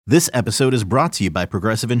This episode is brought to you by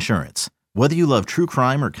Progressive Insurance. Whether you love true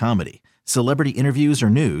crime or comedy, celebrity interviews or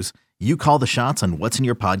news, you call the shots on what's in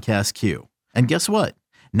your podcast queue. And guess what?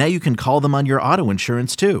 Now you can call them on your auto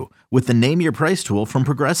insurance too with the Name Your Price tool from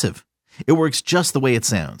Progressive. It works just the way it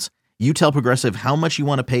sounds. You tell Progressive how much you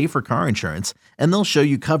want to pay for car insurance, and they'll show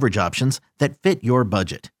you coverage options that fit your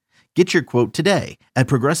budget. Get your quote today at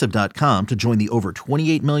Progressive.com to join the over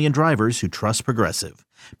 28 million drivers who trust Progressive.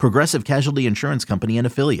 Progressive Casualty Insurance Company and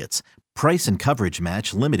Affiliates. Price and coverage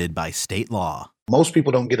match limited by state law. Most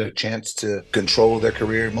people don't get a chance to control their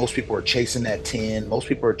career. Most people are chasing that 10. Most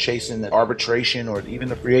people are chasing the arbitration or even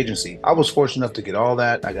the free agency. I was fortunate enough to get all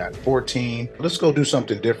that. I got 14. Let's go do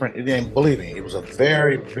something different. It ain't, believe me, it was a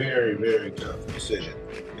very, very, very tough decision.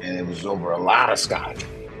 And it was over a lot of scotch,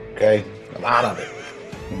 okay? A lot of it.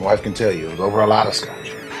 My wife can tell you, it was over a lot of scotch.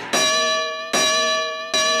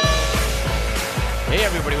 Hey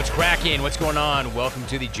everybody, what's cracking? What's going on? Welcome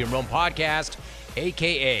to the Jim Rome Podcast,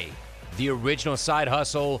 aka the original side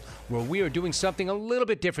hustle, where we are doing something a little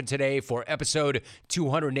bit different today for episode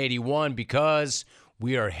 281 because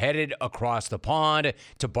we are headed across the pond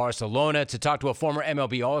to Barcelona to talk to a former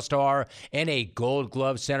MLB All-Star and a Gold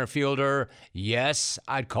Glove center fielder. Yes,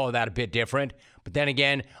 I'd call that a bit different. But then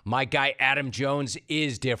again, my guy Adam Jones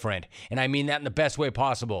is different, and I mean that in the best way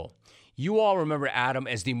possible. You all remember Adam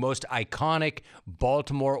as the most iconic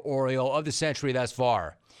Baltimore Oriole of the century thus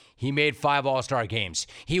far. He made 5 All-Star games.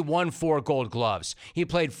 He won 4 Gold Gloves. He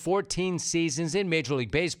played 14 seasons in Major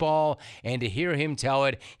League Baseball, and to hear him tell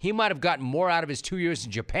it, he might have gotten more out of his 2 years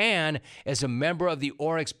in Japan as a member of the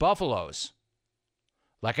Oryx Buffaloes.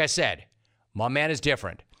 Like I said, my man is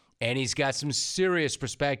different, and he's got some serious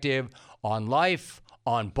perspective on life,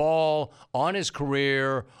 on ball, on his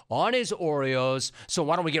career, on his Oreos. So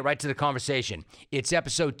why don't we get right to the conversation? It's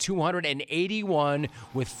episode 281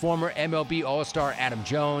 with former MLB All-Star Adam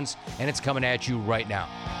Jones, and it's coming at you right now.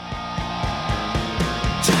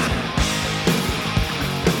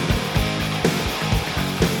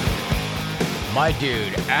 My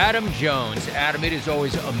dude, Adam Jones. Adam, it is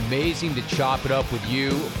always amazing to chop it up with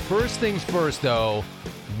you. First things first, though,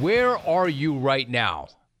 where are you right now?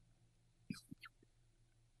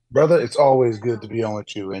 Brother, it's always good to be on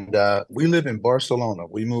with you. And we live in Barcelona.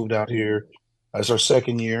 We moved out here. It's our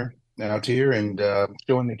second year out here and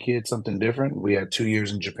showing the kids something different. We had 2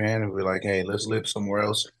 years in Japan and we're like, hey, let's live somewhere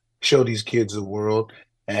else, show these kids the world.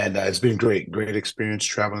 And it's been great experience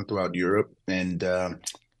traveling throughout Europe. And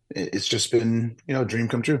it's just been, a dream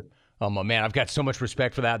come true. Oh, my man, I've got so much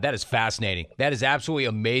respect for that. That is fascinating. That is absolutely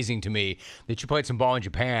amazing to me that you played some ball in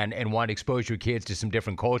Japan and wanted to expose your kids to some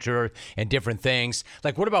different culture and different things.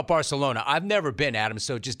 Like, what about Barcelona? I've never been, Adam,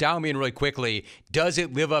 so just dial me in really quickly. Does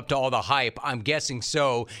it live up to all the hype? I'm guessing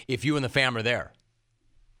so if you and the fam are there.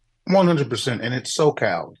 100%. And it's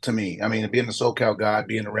SoCal to me. I mean, being a SoCal guy,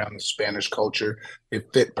 being around the Spanish culture,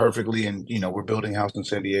 it fit perfectly. And, we're building a house in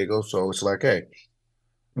San Diego. So it's like, hey,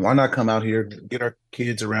 why not come out here, get our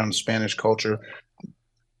kids around the Spanish culture?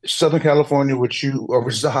 Southern California, which you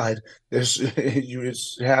reside, it's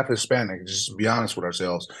half Hispanic, just to be honest with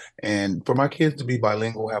ourselves. And for my kids to be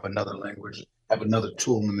bilingual, have another language, have another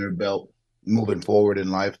tool in their belt moving forward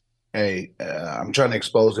in life, hey, I'm trying to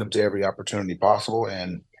expose them to every opportunity possible.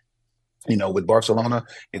 And, with Barcelona,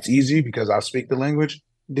 it's easy because I speak the language.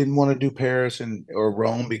 Didn't want to do Paris or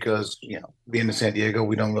Rome because, being in San Diego,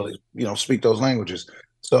 we don't really, speak those languages.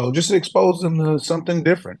 So just expose them to something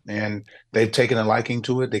different. And they've taken a liking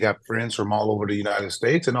to it. They got friends from all over the United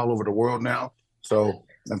States and all over the world now. So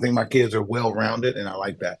I think my kids are well-rounded, and I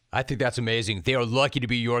like that. I think that's amazing. They are lucky to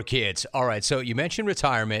be your kids. All right, so you mentioned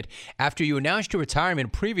retirement. After you announced your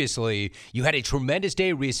retirement previously, you had a tremendous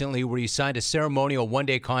day recently where you signed a ceremonial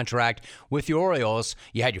one-day contract with the Orioles.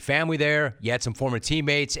 You had your family there. You had some former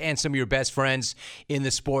teammates and some of your best friends in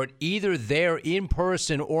the sport, either there in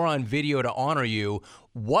person or on video to honor you.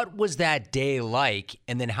 What was that day like,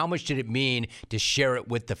 and then how much did it mean to share it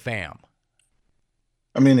with the fam?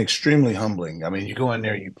 I mean, extremely humbling. I mean, you go in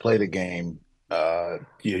there, you play the game,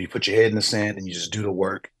 you put your head in the sand and you just do the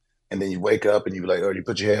work. And then you wake up and you like, or you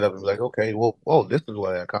put your head up and be like, okay, well, whoa, this is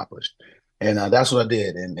what I accomplished. And that's what I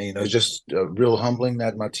did. And, it's just real humbling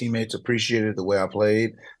that my teammates appreciated the way I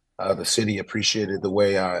played. The city appreciated the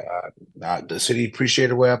way the city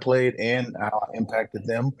appreciated the way I played and how I impacted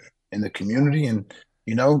them in the community. And,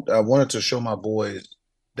 I wanted to show my boys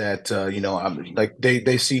that, I'm like,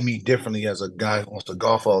 they see me differently as a guy who wants to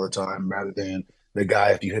golf all the time rather than the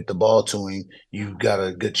guy, if you hit the ball to him, you've got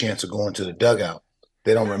a good chance of going to the dugout.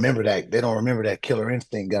 They don't remember that. They don't remember that killer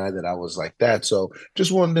instinct guy that I was like that. So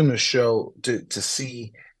just wanted them to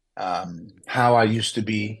see how I used to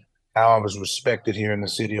be how I was respected here in the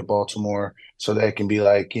city of Baltimore, so that it can be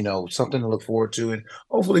like, something to look forward to, and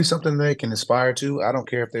hopefully something they can aspire to. I don't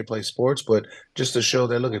care if they play sports, but just to show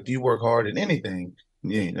that, look, if you work hard in anything,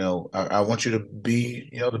 I want you to be,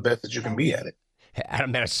 the best that you can be at it.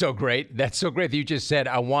 Adam, that's so great. That's so great that you just said,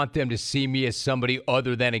 I want them to see me as somebody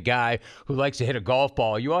other than a guy who likes to hit a golf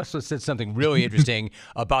ball. You also said something really interesting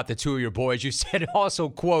about the two of your boys. You said also,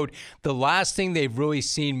 quote, the last thing they've really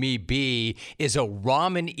seen me be is a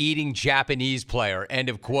ramen-eating Japanese player, end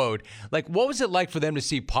of quote. Like, what was it like for them to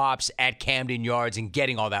see Pops at Camden Yards and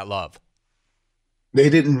getting all that love? They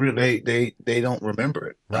didn't really, they don't remember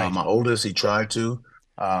it. Right. My oldest, he tried to,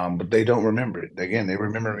 but they don't remember it. Again, they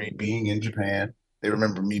remember me being in Japan. They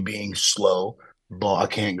remember me being slow. Ball, I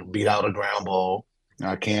can't beat out a ground ball.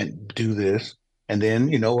 I can't do this. And then,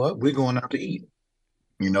 you know what? We're going out to eat.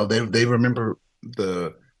 They remember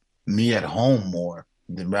the me at home more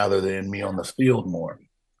rather than me on the field more.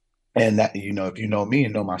 And that, if you know me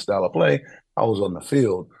and know my style of play, I was on the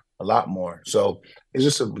field a lot more. So it's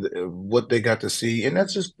just what they got to see. And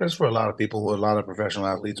that's for a lot of people, a lot of professional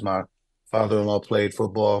athletes. My father-in-law played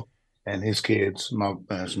football, and his kids, my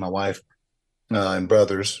wife, and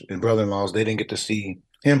brothers and brother-in-laws, they didn't get to see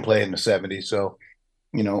him play in the 70s. So,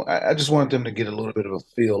 I just wanted them to get a little bit of a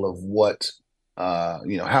feel of what,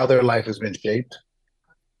 how their life has been shaped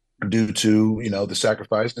due to, the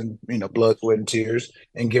sacrifice and, blood, sweat, and tears,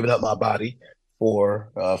 and giving up my body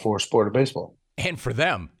for a sport of baseball. And for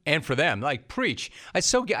them, like, preach. I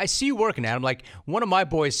see you working at them. Like, one of my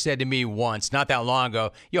boys said to me once, not that long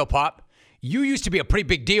ago, yo, Pop, you used to be a pretty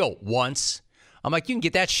big deal once. I'm like, you can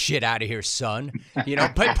get that shit out of here, son. But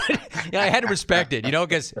I had to respect it,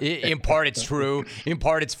 because in part it's true, in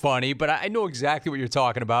part it's funny, but I know exactly what you're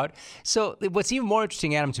talking about. So what's even more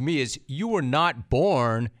interesting, Adam, to me is you were not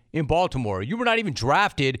born in Baltimore. You were not even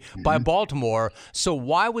drafted by Baltimore. So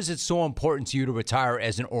why was it so important to you to retire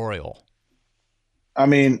as an Oriole? I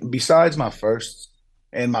mean, besides my first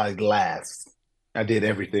and my last, I did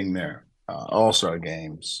everything there. All-Star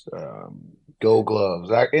games, Gold Gloves,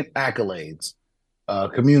 accolades.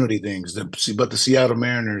 Community things, but the Seattle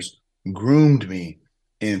Mariners groomed me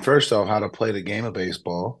in, first off, how to play the game of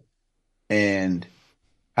baseball and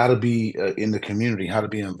how to be in the community, how to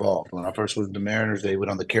be involved. When I first was with the Mariners, they went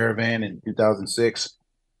on the Caravan in 2006,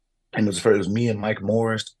 and it was me and Mike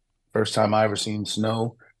Morris, first time I ever seen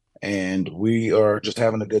snow, and we are just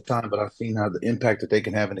having a good time, but I've seen how the impact that they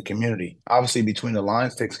can have in the community. Obviously, Between the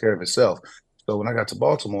Lines takes care of itself. So when I got to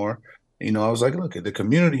Baltimore, I was like, look, the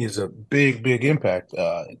community is a big, big impact.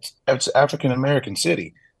 It's African-American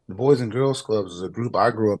city. The Boys and Girls Clubs is a group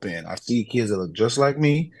I grew up in. I see kids that look just like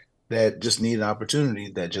me that just need an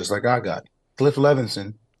opportunity that just like I got. Cliff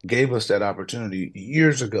Levinson gave us that opportunity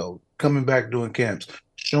years ago, coming back doing camps,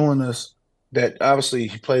 showing us that obviously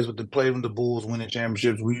he played with the Bulls, winning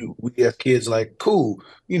championships. We as kids like, cool,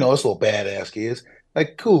 us little badass kids.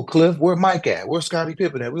 Like, cool, Cliff, where Mike at? Where's Scottie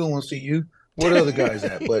Pippen at? We don't want to see you. Where the other guys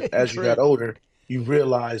at? But as you got older, you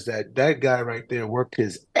realize that guy right there worked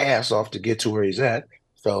his ass off to get to where he's at.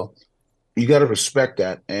 So you got to respect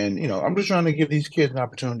that. And, I'm just trying to give these kids an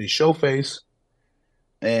opportunity to show face.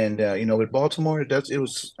 And, with Baltimore,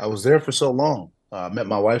 I was there for so long. I met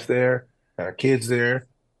my wife there, had our kids there.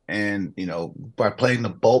 And, by playing the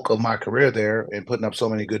bulk of my career there and putting up so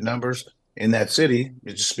many good numbers in that city,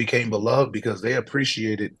 it just became beloved because they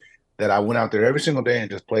appreciated that I went out there every single day and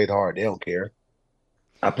just played hard. They don't care.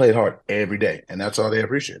 I played hard every day, and that's all they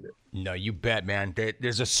appreciated. No, you bet, man.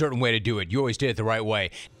 There's a certain way to do it. You always did it the right way.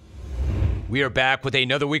 We are back with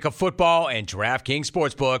another week of football, and DraftKings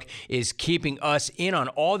Sportsbook is keeping us in on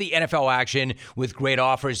all the NFL action with great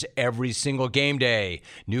offers every single game day.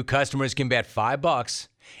 New customers can bet $5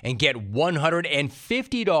 and get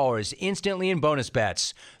 $150 instantly in bonus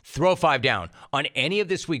bets. Throw 5 down on any of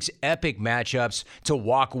this week's epic matchups to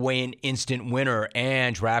walk away an instant winner.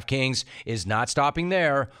 And DraftKings is not stopping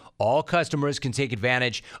there. All customers can take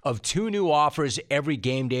advantage of 2 new offers every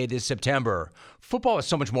game day this September. Football is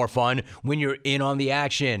so much more fun when you're in on the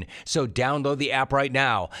action. So download the app right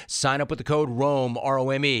now. Sign up with the code ROME,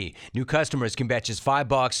 R-O-M-E. New customers can bet just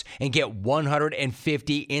 $5 and get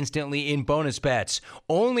 $150 instantly in bonus bets.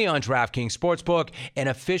 Only on DraftKings Sportsbook, an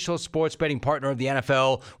official sports betting partner of the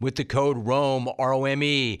NFL. with the code ROME,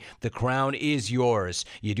 ROME. The crown is yours.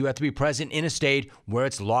 You do have to be present in a state where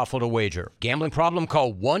it's lawful to wager. Gambling problem?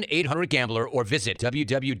 Call 1-800-GAMBLER or visit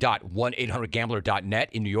www.1800gambler.net.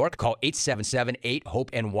 In New York, call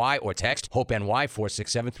 877-8-HOPE-NY or text HOPE-NY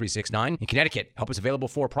 467-369. In Connecticut, help is available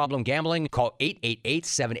for problem gambling. Call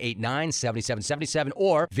 888-789-7777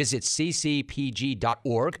 or visit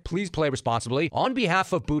ccpg.org. Please play responsibly. On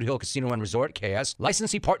behalf of Boot Hill Casino and Resort, KS,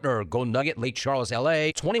 licensee partner, Golden Nugget, Lake Charles,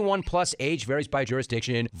 LA, 21 plus, age varies by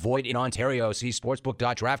jurisdiction, void in Ontario. See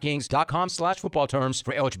sportsbook.draftkings.com/football terms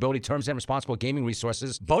for eligibility, terms, and responsible gaming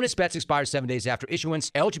resources. Bonus bets expire 7 days after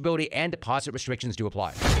issuance. Eligibility and deposit restrictions do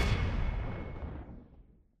apply.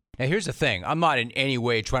 Now, here's the thing. I'm not in any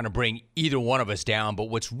way trying to bring either one of us down,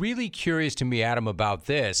 but what's really curious to me, Adam, about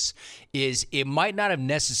this is it might not have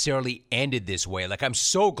necessarily ended this way. Like, I'm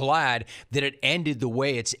so glad that it ended the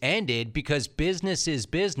way it's ended because business is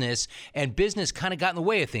business, and business kind of got in the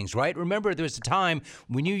way of things, right? Remember, there was a time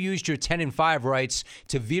when you used your 10-5 rights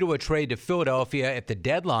to veto a trade to Philadelphia at the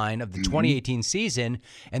deadline of the 2018 season,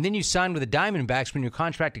 and then you signed with the Diamondbacks when your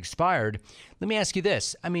contract expired. Let me ask you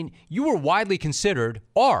this. I mean, you were widely considered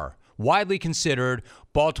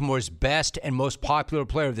Baltimore's best and most popular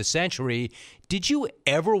player of the century. Did you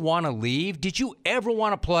ever want to leave? Did you ever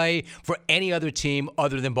want to play for any other team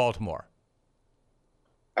other than Baltimore?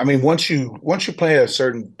 I mean, once you play at a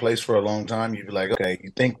certain place for a long time, you'd be like, okay,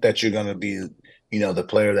 you think that you're going to be, the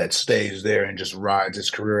player that stays there and just rides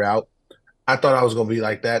his career out. I thought I was going to be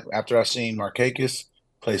like that after I seen Markakis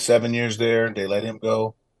play 7 years there. They let him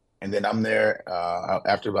go. And then I'm there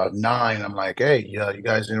after about 9. I'm like, hey, you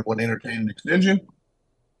guys want to entertain an extension?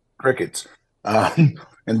 Crickets. And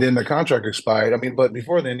then the contract expired. I mean, but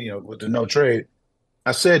before then, with the no trade,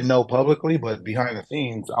 I said no publicly, but behind the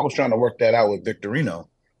scenes, I was trying to work that out with Victorino.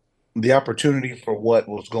 The opportunity for what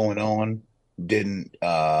was going on didn't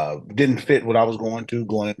fit what I was going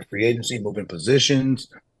into free agency, moving positions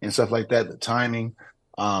and stuff like that, the timing.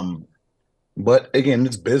 But again,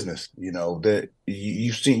 it's business, that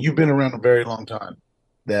you've been around a very long time,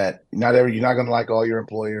 that you're not going to like all your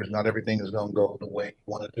employers. Not everything is going to go the way you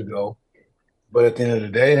want it to go. But at the end of the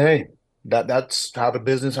day, hey, that's how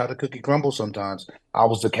the cookie crumbles sometimes. I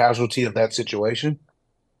was the casualty of that situation.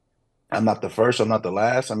 I'm not the first. I'm not the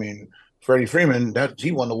last. I mean, Freddie Freeman,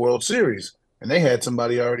 he won the World Series, and they had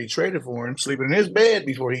somebody already traded for him, sleeping in his bed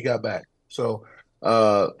before he got back. So,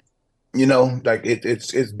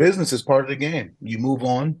 it's business is part of the game. You move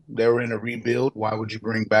on. They were in a rebuild. Why would you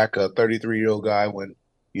bring back a 33-year-old guy when,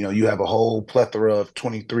 you have a whole plethora of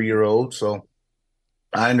 23-year-olds? So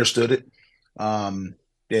I understood it. I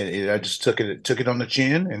just took it on the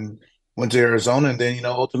chin and went to Arizona, and then,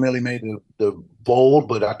 ultimately made the bold,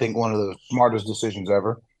 but I think one of the smartest decisions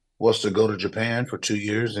ever was to go to Japan for 2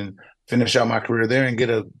 years and finish out my career there and get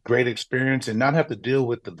a great experience and not have to deal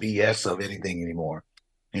with the BS of anything anymore.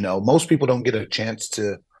 Most people don't get a chance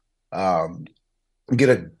to get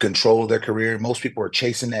a control of their career. Most people are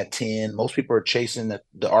chasing that 10. Most people are chasing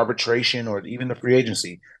the arbitration or even the free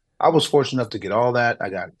agency. I was fortunate enough to get all that. I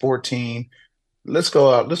got 14. Let's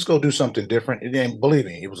go out. Let's go do something different. And believe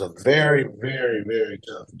me, it was a very, very, very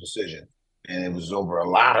tough decision. And it was over a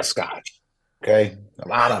lot of scotch. Okay? A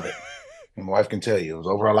lot of it. And my wife can tell you, it was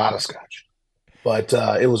over a lot of scotch. But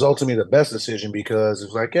it was ultimately the best decision because it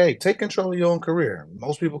was like, hey, take control of your own career.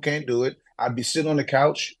 Most people can't do it. I'd be sitting on the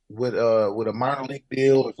couch with a minor league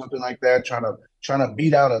deal or something like that, trying to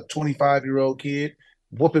beat out a 25-year-old kid,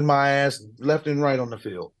 whooping my ass left and right on the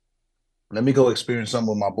field. Let me go experience something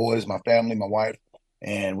with my boys, my family, my wife,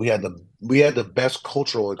 and we had the best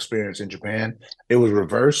cultural experience in Japan. It was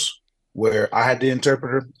reverse, where I had the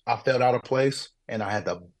interpreter, I felt out of place, and I had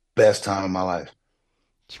the best time of my life.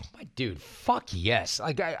 My dude, fuck yes.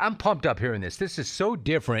 I'm pumped up hearing this. This is so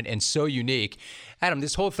different and so unique. Adam,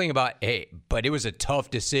 this whole thing about, hey, but it was a tough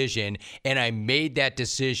decision, and I made that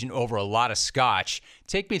decision over a lot of scotch.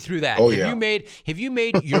 Take me through that. Oh, have yeah. Have you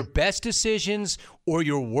made your best decisions or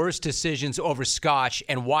your worst decisions over scotch,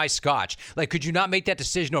 and why scotch? Like, could you not make that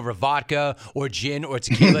decision over vodka or gin or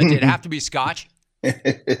tequila? Did it have to be scotch?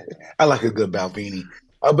 I like a good Balvenie.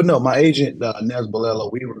 But no, my agent, Nez Balella,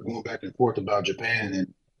 we were going back and forth about Japan, and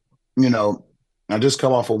I just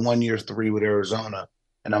come off a 1-year 3 with Arizona,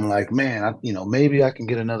 and I'm like, man, maybe I can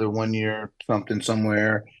get another 1 year something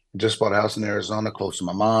somewhere. Just bought a house in Arizona close to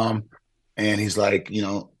my mom, and he's like,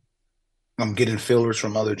 I'm getting fillers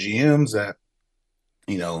from other GMs that,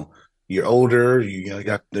 you're older,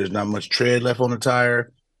 there's not much tread left on the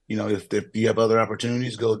tire. If you have other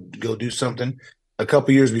opportunities, go do something. A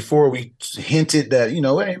couple years before, we hinted that, hey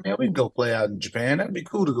man, we can go play out in Japan. That'd be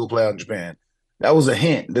cool to go play out in Japan. that was a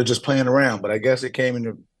hint. They're just playing around, but I guess it came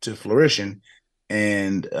into fruition,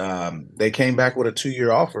 and they came back with a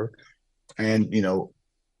 2-year offer. And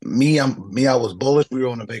I was bullish. We were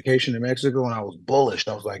on a vacation in Mexico, and I was bullish.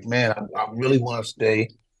 I was like, man, I really want to stay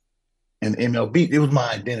in MLB. It was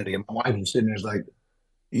my identity. And my wife was sitting there, like,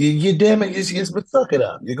 you damn it, but suck it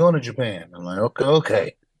up. You're going to Japan. I'm like,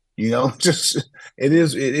 okay. Just it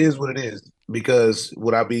is what it is. Because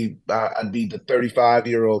would I be? I'd be the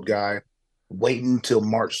 35-year-old guy waiting till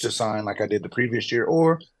March to sign like I did the previous year,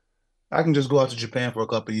 or I can just go out to Japan for a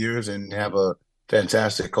couple of years and have a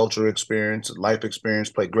fantastic cultural experience, life experience,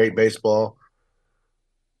 play great baseball,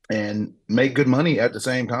 and make good money at the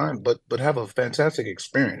same time, but have a fantastic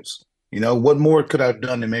experience. What more could I have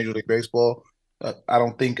done in Major League Baseball? I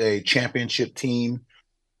don't think a championship team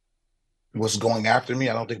was going after me.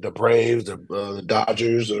 I don't think the Braves, the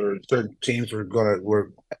Dodgers, or certain teams were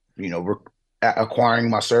acquiring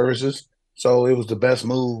my services. So it was the best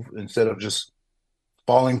move instead of just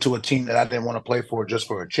falling to a team that I didn't want to play for just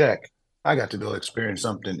for a check. I got to go experience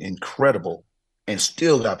something incredible and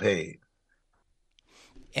still got paid.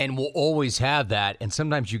 And we'll always have that. And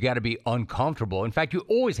sometimes you got to be uncomfortable. In fact, you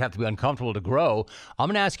always have to be uncomfortable to grow. I'm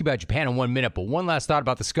going to ask you about Japan in 1 minute, but one last thought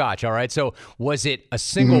about the Scotch. All right. So was it a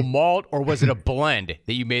single malt or was it a blend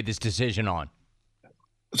that you made this decision on?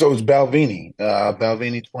 So it's Balvenie,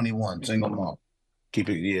 Balvenie 21, single malt. Keep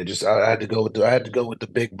it. Yeah. I had to go with the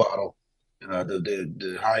big bottle,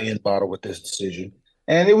 the high end bottle with this decision.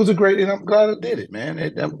 And it was and I'm glad I did it, man.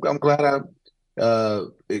 I'm glad I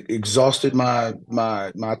exhausted my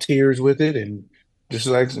tears with it, and just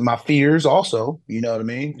like my fears also, you know what I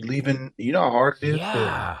mean? Leaving, how hard it is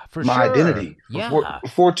for my sure. identity for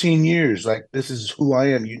 14 years. Like, this is who I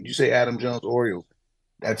am. You say Adam Jones Orioles,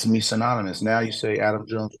 that's me synonymous. Now you say Adam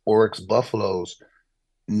Jones Oryx Buffaloes.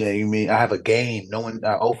 You mean I have a game? No one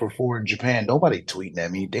 0 for 4 in Japan. Nobody tweeting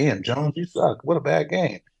at me. Damn, Jones, you suck. What a bad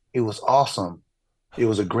game. It was awesome. It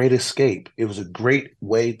was a great escape. It was a great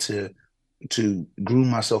way to groom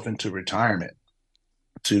myself into retirement,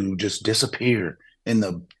 to just disappear in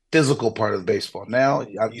the physical part of baseball. Now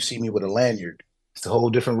you see me with a lanyard. It's a whole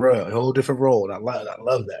different role, and I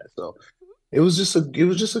love that. So it was just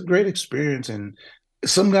a great experience. And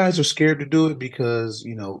some guys are scared to do it because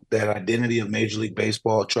that identity of Major League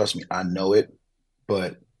Baseball. Trust me, I know it.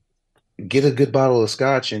 But get a good bottle of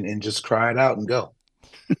scotch and just cry it out and go.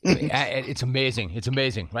 It's amazing. It's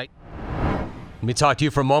amazing, right? Let me talk to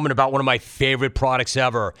you for a moment about one of my favorite products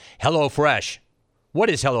ever, HelloFresh. What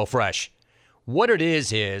is HelloFresh? What it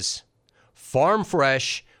is farm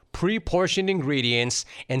fresh, pre-portioned ingredients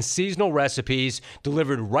and seasonal recipes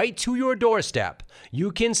delivered right to your doorstep.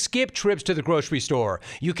 You can skip trips to the grocery store.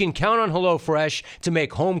 You can count on HelloFresh to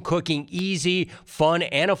make home cooking easy, fun,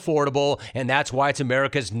 and affordable, and that's why it's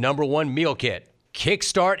America's #1 meal kit.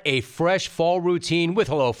 Kickstart a fresh fall routine with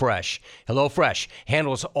HelloFresh. HelloFresh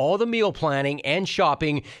handles all the meal planning and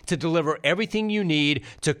shopping to deliver everything you need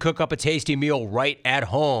to cook up a tasty meal right at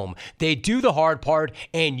home. They do the hard part,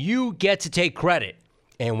 and you get to take credit.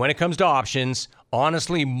 And when it comes to options,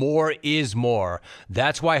 honestly, more is more.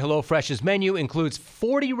 That's why HelloFresh's menu includes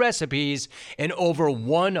 40 recipes and over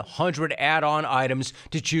 100 add-on items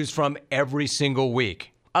to choose from every single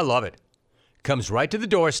week. I love it. Comes right to the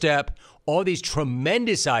doorstep. All these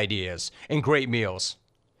tremendous ideas and great meals.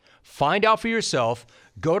 Find out for yourself.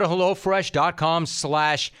 Go to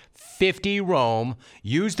HelloFresh.com/50Roam.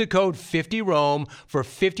 Use the code 50Roam for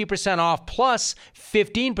 50% off plus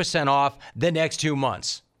 15% off the next 2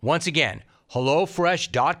 months. Once again,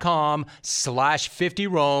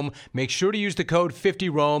 HelloFresh.com/50Roam. Make sure to use the code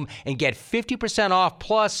 50Roam and get 50% off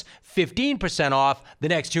plus 15% off the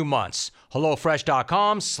next 2 months.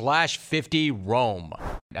 HelloFresh.com/50Roam.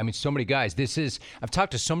 I mean, so many guys, I've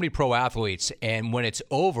talked to so many pro athletes, and when it's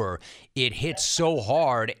over, it hits so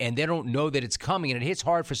hard, and they don't know that it's coming, and it hits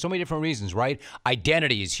hard for so many different reasons, right?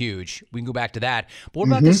 Identity is huge. We can go back to that. But what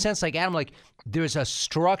about this sense, like, Adam, like, there's a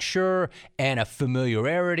structure and a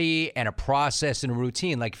familiarity and a process and a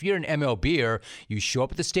routine. Like, if you're an MLBer, you show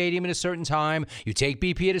up at the stadium at a certain time, you take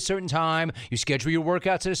BP at a certain time, you schedule your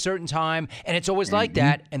workouts at a certain time, and it's always like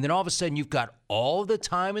that. And then all of a sudden, you've got all the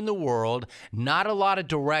time in the world, not a lot of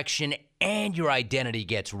direction, and your identity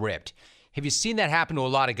gets ripped. Have you seen that happen to a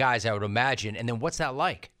lot of guys, I would imagine? And then what's that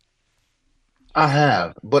like? I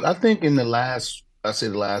have, but I think in the last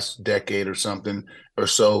decade or something or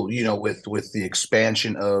so, with the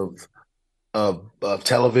expansion of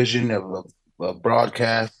television, of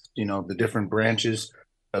broadcast, the different branches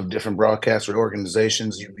of different broadcasts or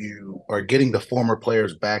organizations, you are getting the former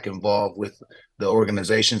players back involved with the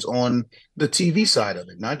organizations on the TV side of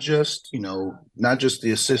it, not just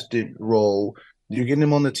the assistant role, You're getting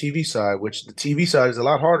them on the TV side, which the TV side is a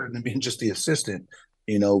lot harder than being just the assistant,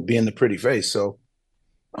 being the pretty face. So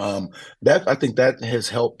that I think that has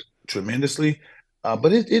helped tremendously.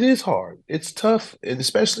 But it is hard. It's tough, and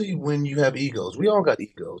especially when you have egos. We all got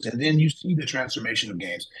egos, and then you see the transformation of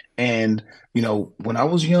games. And when I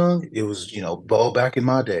was young, it was ball back in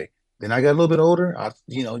my day. Then I got a little bit older.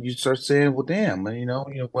 You start saying, "Well, damn, how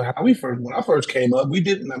when I first came up, we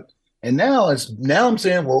didn't." And now I'm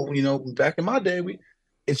saying, well, back in my day,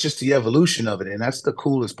 it's just the evolution of it, and that's the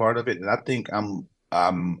coolest part of it. And I think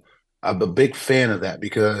I'm a big fan of that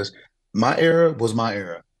because my era was my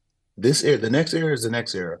era. This era, the next era is the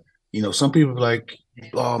next era. Some people are like,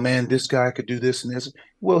 oh man, this guy could do this and this.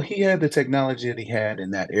 Well, he had the technology that he had in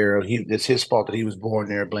that era. It's his fault that he was born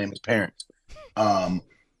there. Blame his parents.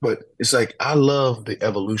 But it's like I love the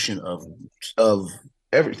evolution of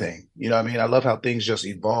everything. What I mean, I love how things just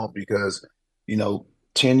evolve because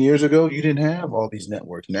 10 years ago you didn't have all these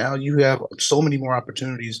networks. Now you have so many more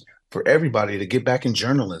opportunities for everybody to get back in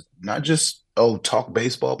journalism, not just talk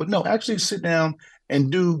baseball, but no, actually sit down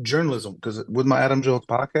and do journalism. Because with my Adam Jones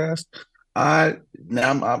podcast, I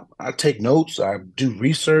take notes, I do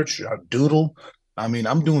research, I doodle. I mean,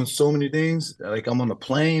 I'm doing so many things. Like I'm on a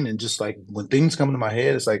plane, and just like when things come into my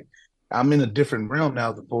head, it's like I'm in a different realm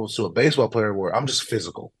now as opposed to a baseball player where I'm just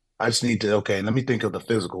physical. I just need to, okay, let me think of the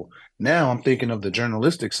physical. Now I'm thinking of the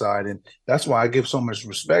journalistic side, and that's why I give so much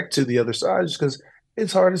respect to the other side, just because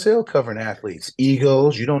it's hard as hell covering athletes.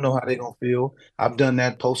 Egos, you don't know how they're gonna feel. I've done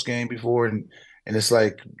that post game before, and it's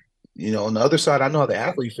like, on the other side, I know how the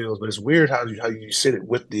athlete feels, but it's weird how you sit it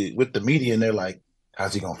with the media, and they're like,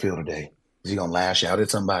 how's he gonna feel today? Is he gonna lash out at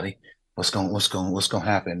somebody? What's gonna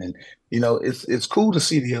happen? And it's cool to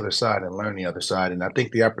see the other side and learn the other side. And I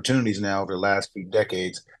think the opportunities now over the last few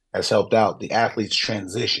decades has helped out the athletes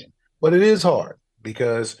transition. But it is hard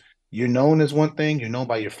because you're known as one thing, you're known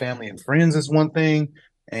by your family and friends as one thing,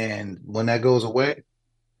 and when that goes away,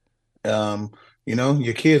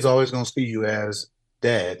 your kid's always gonna see you as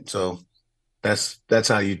dad. So that's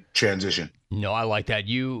how you transition. No, I like that.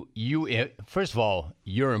 You first of all,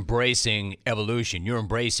 you're embracing evolution. You're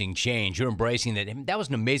embracing change. You're embracing that was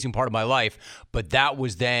an amazing part of my life, but that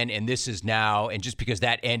was then and this is now. And just because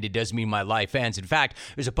that ended doesn't mean my life ends. In fact,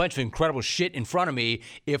 there's a bunch of incredible shit in front of me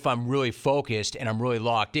if I'm really focused and I'm really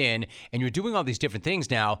locked in. And you're doing all these different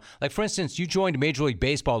things now. Like, for instance, you joined Major League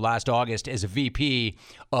Baseball last August as a VP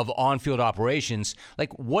of on-field operations.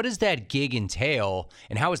 Like, what does that gig entail,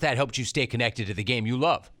 and how has that helped you stay connected to the game you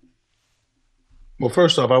love? Well,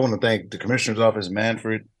 first off, I want to thank the commissioner's office,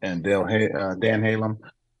 Manfred and Dan Halem,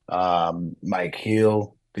 Mike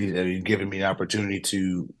Hill. They've given me the opportunity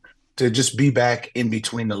to just be back in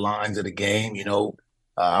between the lines of the game.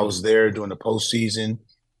 I was there during the postseason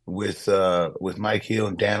with Mike Hill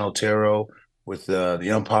and Dan Otero, with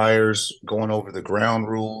the umpires going over the ground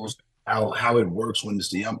rules, how it works when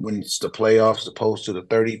it's the playoffs, as opposed to the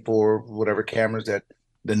 34 whatever cameras that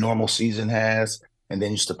the normal season has. And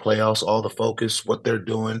then just the playoffs, all the focus, what they're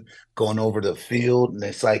doing, going over the field, and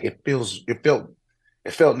it's like it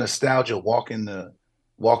felt nostalgia walking the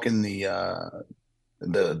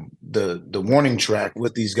warning track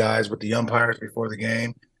with these guys, with the umpires before the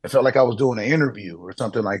game. It felt like I was doing an interview or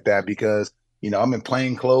something like that because I'm in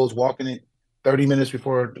plain clothes, walking it 30 minutes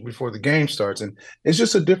before the game starts, and it's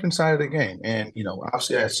just a different side of the game. And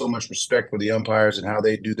obviously, I have so much respect for the umpires and how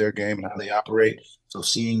they do their game and how they operate. So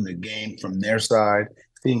seeing the game from their side,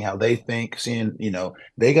 seeing how they think, seeing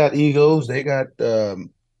they got egos, they got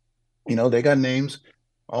they got names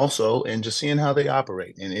also, and just seeing how they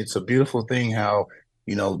operate. And it's a beautiful thing how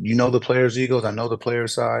the players' egos. I know the player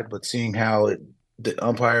side, but seeing how the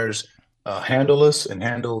umpires handle us and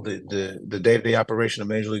handle the day-to-day operation of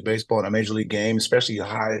Major League Baseball and a Major League game, especially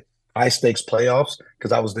high stakes playoffs.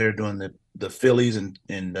 Because I was there during the Phillies and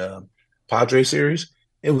Padres series.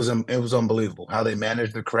 It was unbelievable how they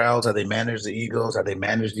managed the crowds, how they managed the egos, how they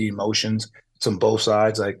managed the emotions. It's on both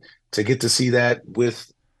sides. Like, to get to see that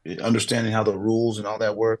with understanding how the rules and all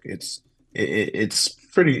that work, it's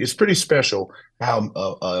pretty special how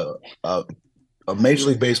a Major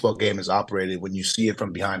League Baseball game is operated when you see it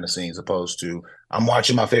from behind the scenes, opposed to I'm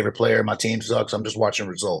watching my favorite player, my team sucks, I'm just watching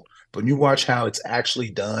result. But when you watch how it's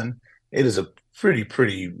actually done, it is a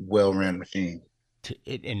pretty well-ran machine.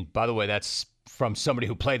 And by the way, that's from somebody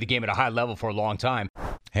who played the game at a high level for a long time.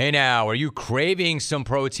 Hey now, are you craving some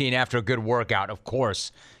protein after a good workout? Of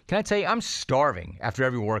course. Can I tell you, I'm starving after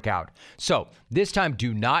every workout. So this time,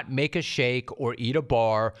 do not make a shake or eat a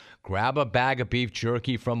bar. Grab a bag of beef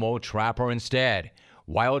jerky from Old Trapper instead.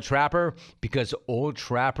 Why Old Trapper? Because Old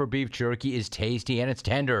Trapper beef jerky is tasty and it's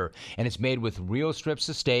tender, and it's made with real strips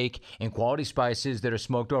of steak and quality spices that are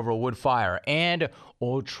smoked over a wood fire. And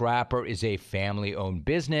Old Trapper is a family-owned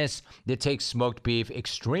business that takes smoked beef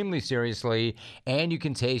extremely seriously, and you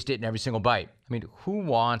can taste it in every single bite. I mean, who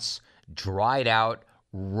wants dried out,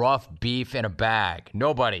 rough beef in a bag?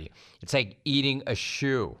 Nobody. It's like eating a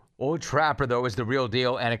shoe. Old Trapper, though, is the real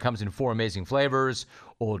deal, and it comes in 4 amazing flavors.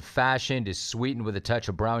 Old Fashioned is sweetened with a touch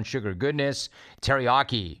of brown sugar goodness.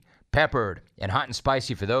 Teriyaki, peppered, and hot and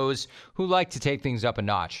spicy for those who like to take things up a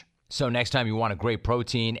notch. So next time you want a great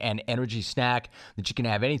protein and energy snack that you can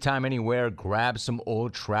have anytime, anywhere, grab some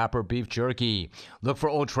Old Trapper beef jerky. Look for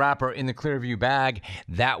Old Trapper in the Clearview bag.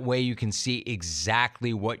 That way you can see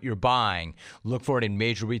exactly what you're buying. Look for it in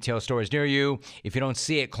major retail stores near you. If you don't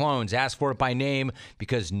see it, clones, ask for it by name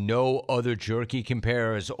because no other jerky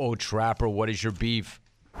compares. Old Trapper, what is your beef?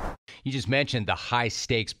 You just mentioned the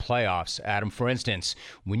high-stakes playoffs, Adam. For instance,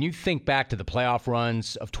 when you think back to the playoff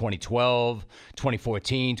runs of 2012,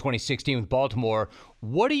 2014, 2016 with Baltimore,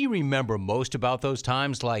 what do you remember most about those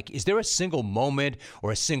times? Like, is there a single moment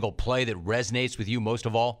or a single play that resonates with you most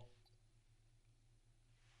of all?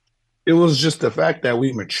 It was just the fact that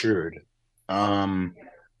we matured.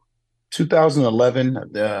 2011,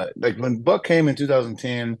 like when Buck came in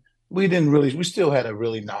 2010, we still had a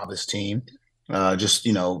really novice team. Just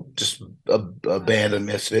a band of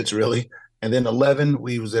misfits, really. And then 11,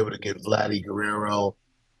 we was able to get Vladdy Guerrero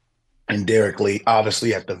and Derek Lee,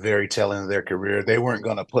 obviously at the very tail end of their career. They weren't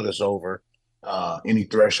going to put us over any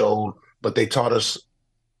threshold, but they taught us.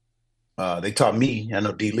 They taught me. I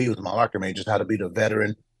know D. Lee was my locker mate, just how to be the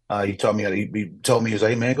veteran. He taught me he told me, he was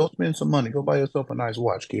like, hey, man, go spend some money. Go buy yourself a nice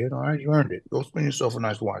watch, kid. All right, you earned it. Go spend yourself a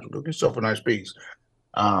nice watch. Go get yourself a nice piece.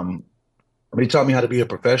 But he taught me how to be a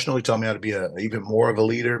professional. He taught me how to be even more of a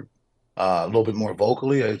leader, a little bit more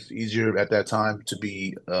vocally. It's easier at that time to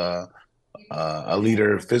be a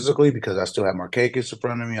leader physically because I still had Markakis in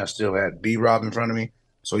front of me. I still had B-Rob in front of me.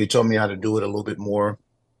 So he taught me how to do it a little bit more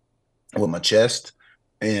with my chest.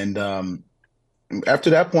 And after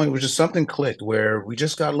that point, it was just something clicked where we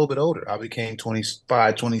just got a little bit older. I became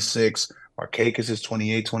 25, 26. Markakis is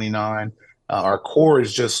 28, 29. Our core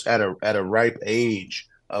is just at a ripe age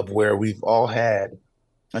of where we've all had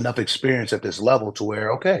enough experience at this level to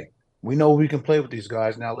where, okay, we know we can play with these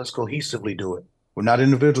guys now. Let's cohesively do it. We're not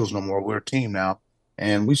individuals no more. We're a team now.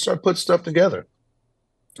 And we start putting stuff together.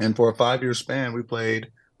 And for a 5-year span, we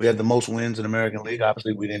had the most wins in the American League.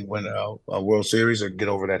 Obviously, we didn't win a World Series or get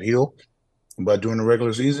over that hill. But during the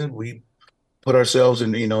regular season, we put ourselves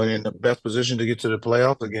in the best position to get to the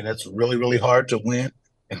playoffs. Again, that's really, really hard to win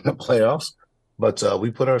in the playoffs. But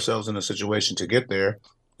we put ourselves in a situation to get there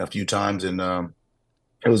a few times, and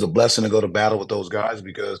it was a blessing to go to battle with those guys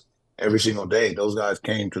because every single day those guys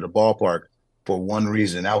came to the ballpark for one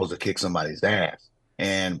reason. That was to kick somebody's ass.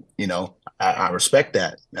 And I respect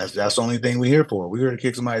that. That's the only thing we're here for. We're here to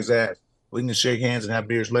kick somebody's ass. We can shake hands and have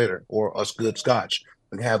beers later, or us good scotch.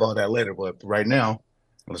 We can have all that later, but right now,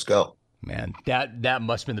 let's go. Man, that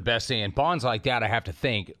must have been the best thing. And bonds like that, I have to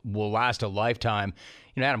think, will last a lifetime.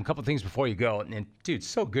 Adam, a couple of things before you go. And dude, it's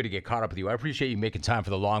so good to get caught up with you. I appreciate you making time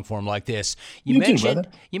for the long form like this. You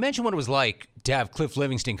mentioned what it was like to have Cliff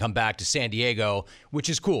Livingston come back to San Diego, which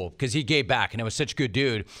is cool because he gave back and it was such a good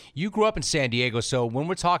dude. You grew up in San Diego, so when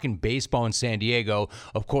we're talking baseball in San Diego,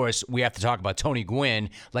 of course, we have to talk about Tony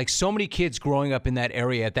Gwynn. Like so many kids growing up in that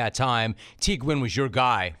area at that time, T. Gwynn was your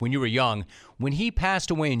guy when you were young. When he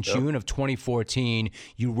passed away in June of 2014,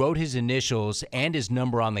 you wrote his initials and his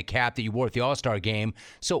number on the cap that you wore at the All-Star game.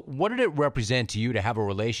 So what did it represent to you to have a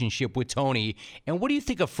relationship with Tony? And what do you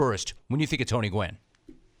think of first when you think of Tony Gwynn?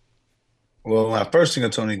 Well, my first thing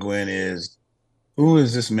of Tony Gwynn is, who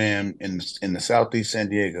is this man in the Southeast San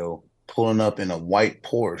Diego pulling up in a white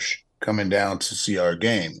Porsche coming down to see our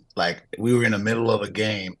game? Like, we were in the middle of a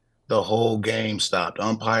game. The whole game stopped.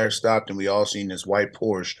 Umpire stopped, and we all seen this white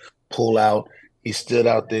Porsche pull out. He stood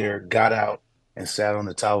out there, got out, and sat on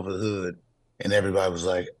the top of the hood. And everybody was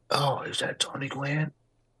like, oh, is that Tony Gwynn?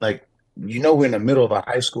 Like, we're in the middle of a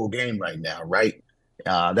high school game right now, right?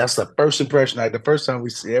 That's the first impression. The first time we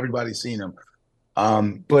see everybody seen him.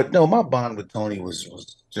 But no, my bond with Tony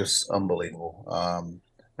was just unbelievable.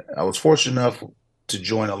 I was fortunate enough to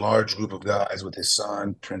join a large group of guys with his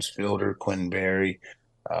son, Prince Fielder, Quentin Berry,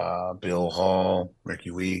 Bill Hall,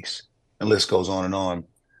 Ricky Weeks, and the list goes on,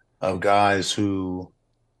 of guys who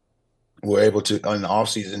were able to, in the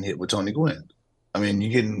offseason, hit with Tony Gwynn. I mean,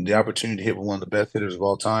 you're getting the opportunity to hit with one of the best hitters of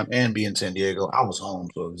all time and be in San Diego. I was home,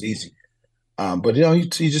 so it was easy. But,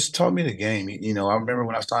 he just taught me the game. I remember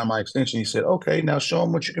when I signed my extension, he said, okay, now show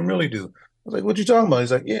them what you can really do. was like, what you talking about?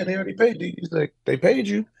 He's like, yeah, they already paid you. He's like, they paid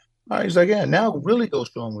you? All right, he's like, yeah, now really go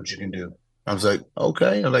show them what you can do. I was like,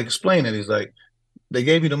 okay. I'm like, explain it. He's like, they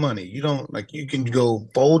gave you the money. You don't like you can go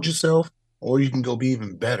fold yourself or you can go be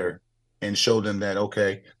even better and show them that,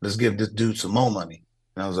 okay, let's give this dude some more money.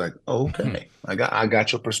 And I was like, okay, I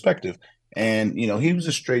got your perspective. And he was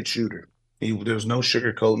a straight shooter. There was no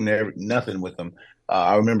sugarcoating there, nothing with him.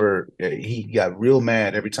 I remember he got real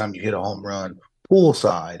mad every time you hit a home run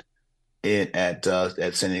poolside at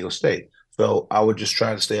San Diego State. So I would just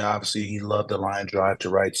try to stay. Obviously, he loved the line drive to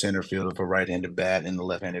right center field for right-handed bat and the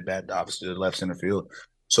left-handed bat, obviously the left center field.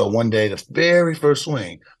 So one day, the very first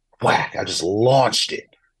swing, whack! I just launched it,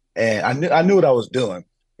 and I knew what I was doing.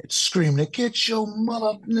 It's screaming, "Get your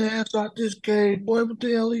mother ass out this cage, boy! What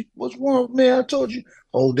the hell? What's wrong with me? I told you."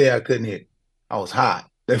 Whole day I couldn't hit. I was hot.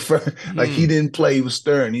 Like he didn't play. He was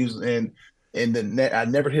stirring. He was in the net. I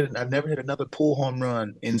never hit another pool home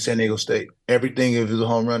run in San Diego State. Everything, if it was a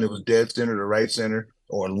home run, it was dead center to right center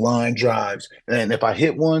or line drives. And if I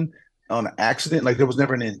hit one on an accident, like there was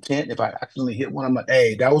never an intent. If I accidentally hit one, I'm like,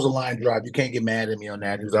 hey, that was a line drive. You can't get mad at me on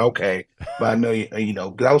that. He was like, okay. But I know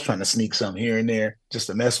because I was trying to sneak some here and there just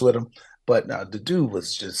to mess with him. But the dude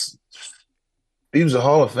was he was a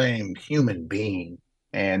Hall of Fame human being.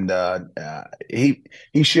 And he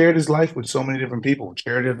shared his life with so many different people,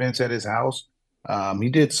 charity events at his house. He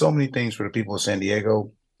did so many things for the people of San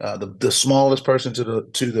Diego. The smallest person to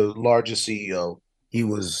the largest CEO.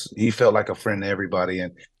 He felt like a friend to everybody,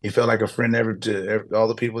 and he felt like a friend to all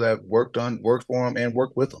the people that worked for him and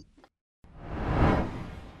worked with him.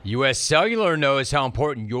 U.S. Cellular knows how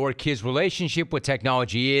important your kids' relationship with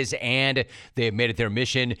technology is, and they have made it their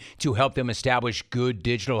mission to help them establish good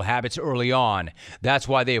digital habits early on. That's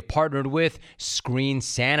why they have partnered with Screen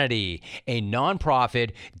Sanity, a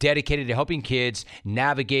nonprofit dedicated to helping kids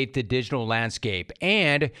navigate the digital landscape.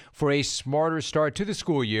 And for a smarter start to the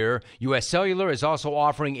school year, U.S. Cellular is also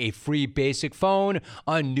offering a free basic phone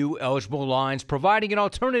on new eligible lines, providing an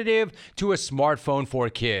alternative to a smartphone for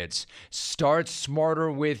kids. Start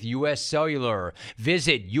smarter with U.S. Cellular.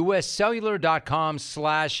 Visit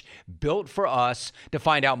uscellular.com/built for us to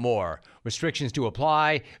find out more. Restrictions do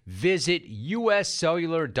apply. Visit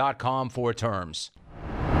uscellular.com for terms.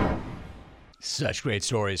 Such great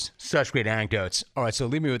stories, such great anecdotes. All right, so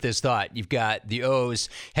leave me with this thought. You've got the O's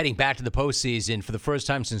heading back to the postseason for the first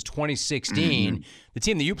time since 2016, the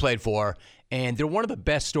team that you played for, and they're one of the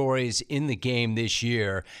best stories in the game this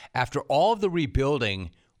year. After all of the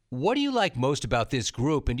rebuilding, what do you like most about this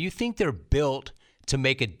group, and do you think they're built to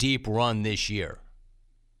make a deep run this year?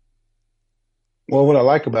 Well, what I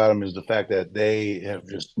like about them is the fact that they have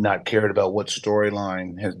just not cared about what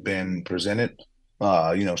storyline has been presented.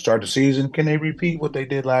 Start the season. Can they repeat what they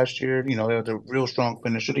did last year? They had a real strong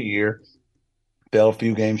finish of the year. Fell a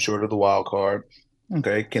few games short of the wild card.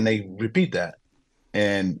 Okay, can they repeat that?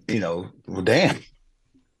 And well, damn,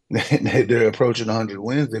 they're approaching 100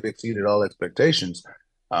 wins. They've exceeded all expectations.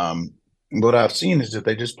 What I've seen is that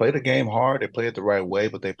they just play the game hard. They play it the right way,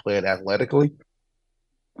 but they play it athletically.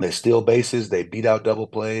 They steal bases. They beat out double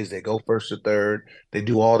plays. They go first to third. They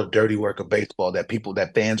do all the dirty work of baseball that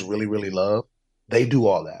fans really, really love. They do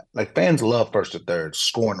all that. Like fans love first to third,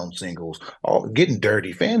 scoring on singles, all getting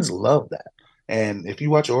dirty. Fans love that. And if you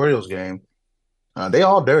watch Orioles game, they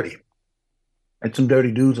all dirty. And some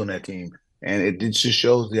dirty dudes on that team. And it just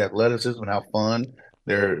shows the athleticism and how fun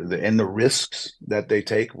and the risks that they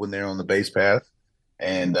take when they're on the base path.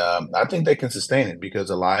 And I think they can sustain it because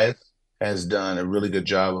Elias has done a really good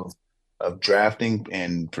job of drafting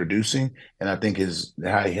and producing. And I think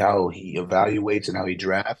how he evaluates and how he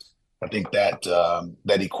drafts, I think that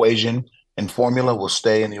that equation and formula will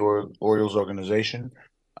stay in the Orioles organization.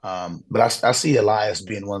 But I see Elias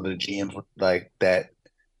being one of the GMs like that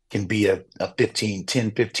can be a 10,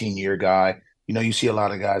 15-year guy. You see a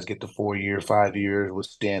lot of guys get to 4 years, 5 years with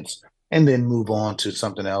stints and then move on to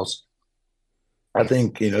something else. I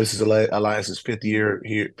think, this is Elias's fifth year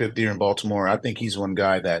in Baltimore. I think he's one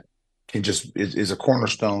guy that can is a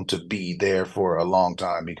cornerstone to be there for a long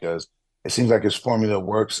time because it seems like his formula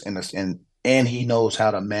works and he knows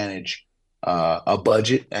how to manage a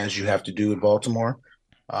budget as you have to do in Baltimore.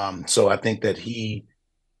 So I think that he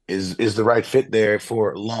is the right fit there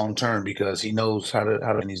for long term because he knows how to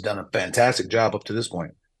and he's done a fantastic job up to this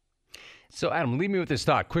point. So, Adam, leave me with this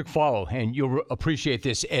thought. Quick follow, and you'll appreciate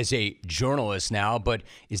this as a journalist now, but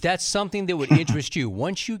is that something that would interest you?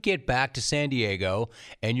 Once you get back to San Diego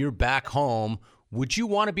and you're back home, would you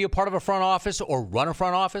want to be a part of a front office or run a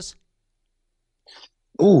front office?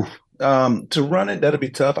 Ooh, to run it, that'd be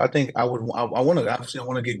tough. I think I would. I want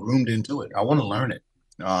to get groomed into it. I want to learn it.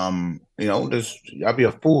 I'd be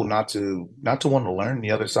a fool not to want to learn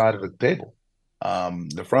the other side of the table.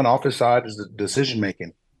 The front office side is the decision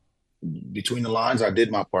making. Between the lines, I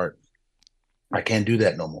did my part. I can't do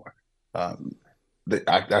that no more. I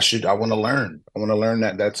want to learn. I want to learn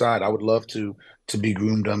that side. I would love to be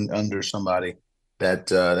groomed under somebody that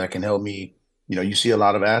can help me. You see a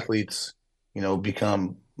lot of athletes,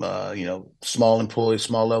 become small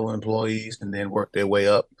level employees, and then work their way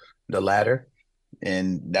up the ladder,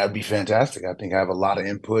 and that'd be fantastic. I think I have a lot of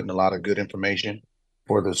input and a lot of good information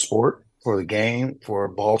for the sport, for the game, for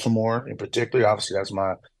Baltimore in particular. Obviously, that's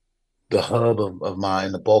the hub of my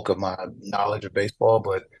and the bulk of my knowledge of baseball,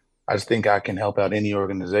 but I just think I can help out any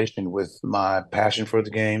organization with my passion for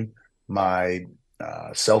the game, my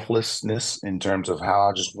selflessness in terms of how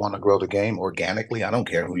I just want to grow the game organically. I don't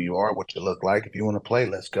care who you are, what you look like. If you want to play,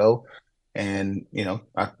 let's go. And,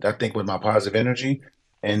 I think with my positive energy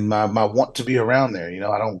and my want to be around there,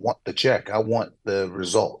 I don't want the check. I want the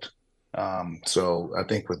result. So I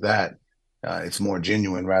think with that, it's more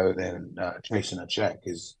genuine rather than chasing a check.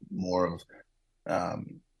 Is more of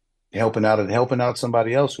helping out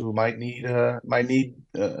somebody else who might need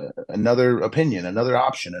another opinion, another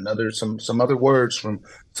option, some other words from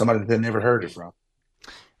somebody that they never heard it from.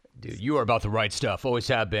 Dude, you are about the right stuff. Always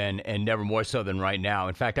have been, and never more so than right now.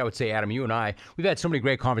 In fact, I would say, Adam, you and I, we've had so many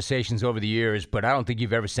great conversations over the years, but I don't think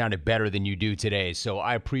you've ever sounded better than you do today. So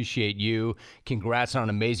I appreciate you. Congrats on an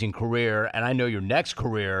amazing career. And I know your next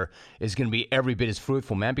career is going to be every bit as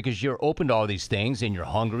fruitful, man, because you're open to all these things, and you're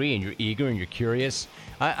hungry, and you're eager, and you're curious.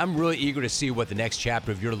 I'm really eager to see what the next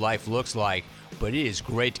chapter of your life looks like. But it is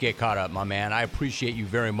great to get caught up, my man. I appreciate you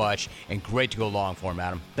very much, and great to go long for him,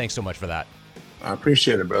 Adam. Thanks so much for that. I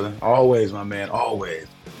appreciate it, brother. Always, my man. Always.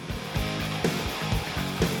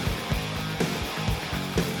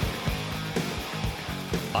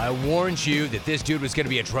 I warned you that this dude was going to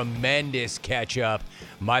be a tremendous catch-up.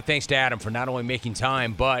 My thanks to Adam for not only making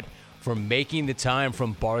time, but for making the time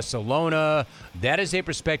from Barcelona. That is a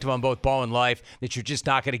perspective on both ball and life that you're just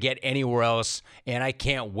not going to get anywhere else, and I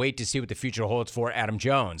can't wait to see what the future holds for Adam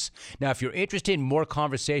Jones. Now, if you're interested in more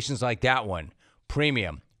conversations like that one,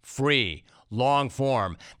 premium, free, long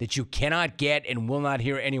form, that you cannot get and will not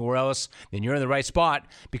hear anywhere else, then you're in the right spot,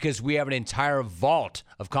 because we have an entire vault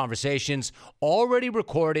of conversations already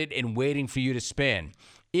recorded and waiting for you to spin.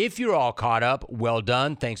 If you're all caught up, well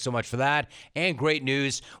done. Thanks so much for that. And great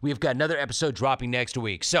news, we've got another episode dropping next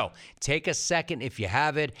week. So take a second if you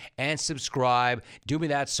have it and subscribe. Do me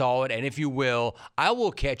that solid. And if you will, I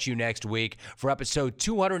will catch you next week for episode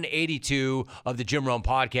 282 of the Jim Rome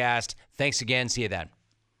Podcast. Thanks again. See you then.